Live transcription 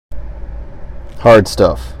Hard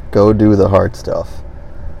stuff. Go do the hard stuff.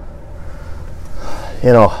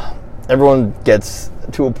 You know, everyone gets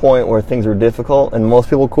to a point where things are difficult and most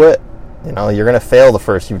people quit. You know, you're going to fail the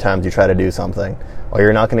first few times you try to do something, or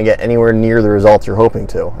you're not going to get anywhere near the results you're hoping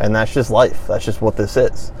to. And that's just life. That's just what this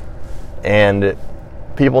is. And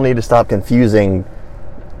people need to stop confusing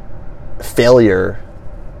failure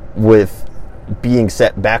with being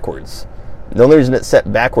set backwards. The only reason it's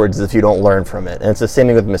set backwards is if you don't learn from it. And it's the same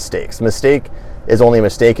thing with mistakes. Mistake is only a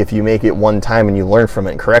mistake if you make it one time and you learn from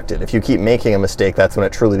it and correct it. If you keep making a mistake, that's when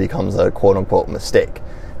it truly becomes a quote-unquote mistake,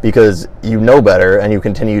 because you know better and you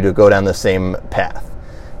continue to go down the same path.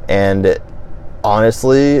 And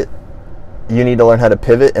honestly, you need to learn how to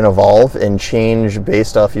pivot and evolve and change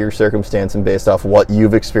based off your circumstance and based off what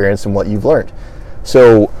you've experienced and what you've learned.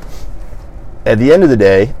 So at the end of the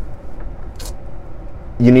day,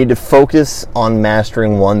 you need to focus on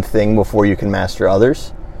mastering one thing before you can master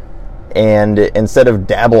others. And instead of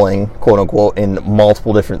dabbling, quote unquote, in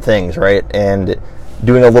multiple different things, right? And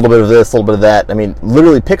doing a little bit of this, a little bit of that. I mean,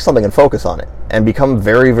 literally pick something and focus on it and become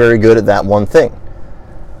very, very good at that one thing.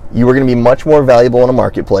 You are going to be much more valuable in a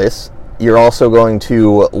marketplace. You're also going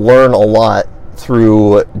to learn a lot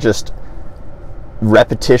through just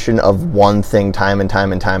repetition of one thing time and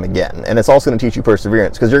time and time again. And it's also going to teach you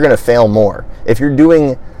perseverance, because you're going to fail more. If you're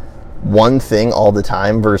doing one thing all the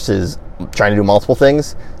time versus trying to do multiple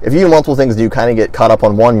things, if you do multiple things and you kind of get caught up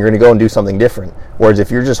on one, you're going to go and do something different. Whereas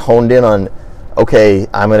if you're just honed in on, okay,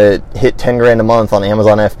 I'm going to hit 10 grand a month on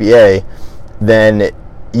Amazon FBA, then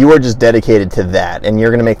you are just dedicated to that and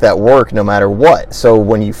you're going to make that work no matter what. So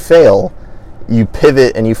when you fail, you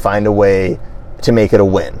pivot and you find a way to make it a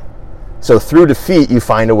win. So through defeat, you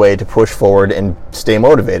find a way to push forward and stay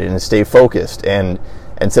motivated and stay focused. And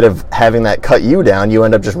instead of having that cut you down, you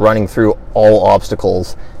end up just running through all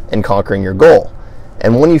obstacles and conquering your goal.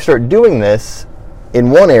 And when you start doing this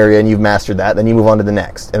in one area and you've mastered that, then you move on to the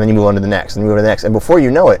next, and then you move on to the next, and you move on to the next. And before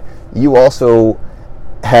you know it, you also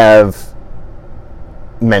have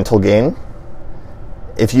mental gain.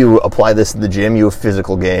 If you apply this to the gym, you have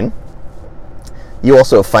physical gain. You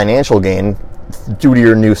also have financial gain due to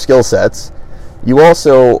your new skill sets. You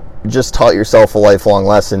also just taught yourself a lifelong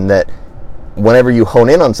lesson that whenever you hone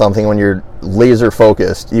in on something, when you're laser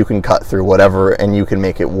focused, you can cut through whatever and you can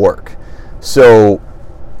make it work. So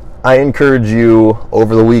I encourage you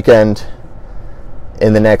over the weekend,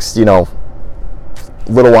 in the next, little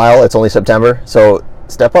while, it's only September, so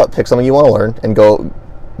step up, pick something you want to learn and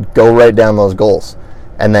go write down those goals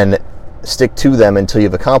and then stick to them until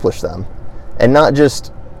you've accomplished them. And not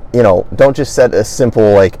just, don't just set a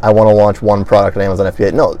simple, I want to launch one product on Amazon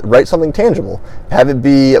FBA. No, write something tangible. Have it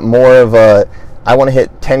be more of a, I want to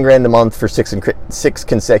hit 10 grand a month for six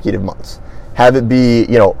consecutive months. Have it be,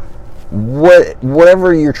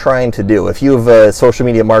 whatever you're trying to do. If you have a social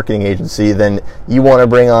media marketing agency, then you want to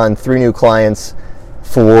bring on 3 new clients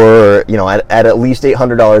for, at least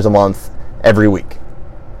 $800 a month every week.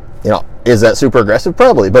 Is that super aggressive?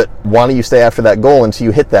 Probably, but why don't you stay after that goal until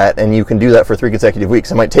you hit that, and you can do that for 3 consecutive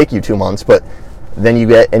weeks. It might take you 2 months, but then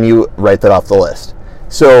you write that off the list.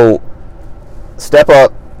 So step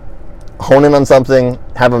up, hone in on something,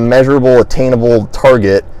 have a measurable, attainable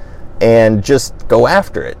target, and just go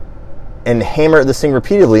after it. And hammer this thing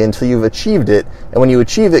repeatedly until you've achieved it. And when you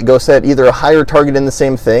achieve it, go set either a higher target in the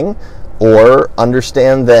same thing, or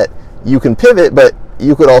understand that you can pivot, but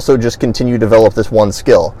you could also just continue to develop this one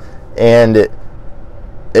skill. And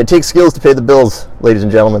it takes skills to pay the bills, ladies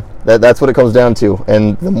and gentlemen. That's what it comes down to.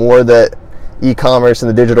 And the more that e-commerce and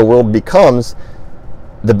the digital world becomes,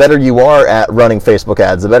 the better you are at running Facebook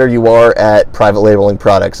ads, the better you are at private labeling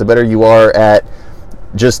products, the better you are at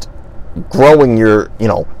just growing your,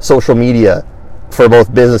 social media for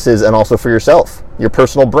both businesses and also for yourself, your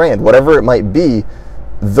personal brand, whatever it might be.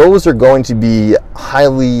 Those are going to be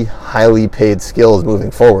highly, highly paid skills moving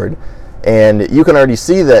forward. And you can already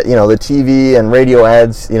see that, the TV and radio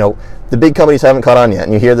ads, the big companies haven't caught on yet.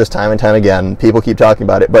 And you hear this time and time again. People keep talking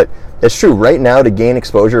about it. But it's true. Right now, to gain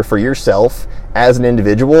exposure for yourself as an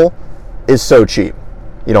individual is so cheap.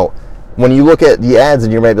 When you look at the ads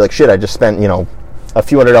and you might be like, shit, I just spent, a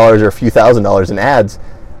few $100s or a few $1,000s in ads.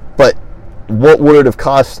 But what would it have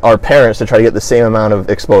cost our parents to try to get the same amount of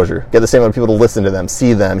exposure, get the same amount of people to listen to them,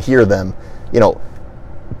 see them, hear them?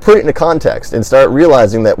 Put it into context and start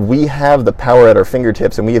realizing that we have the power at our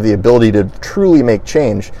fingertips and we have the ability to truly make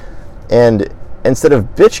change. And instead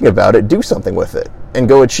of bitching about it, do something with it and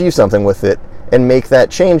go achieve something with it and make that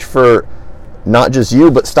change for not just you,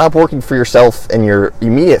 but stop working for yourself and your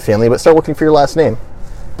immediate family, but start working for your last name.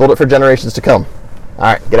 Build it for generations to come. All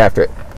right, get after it.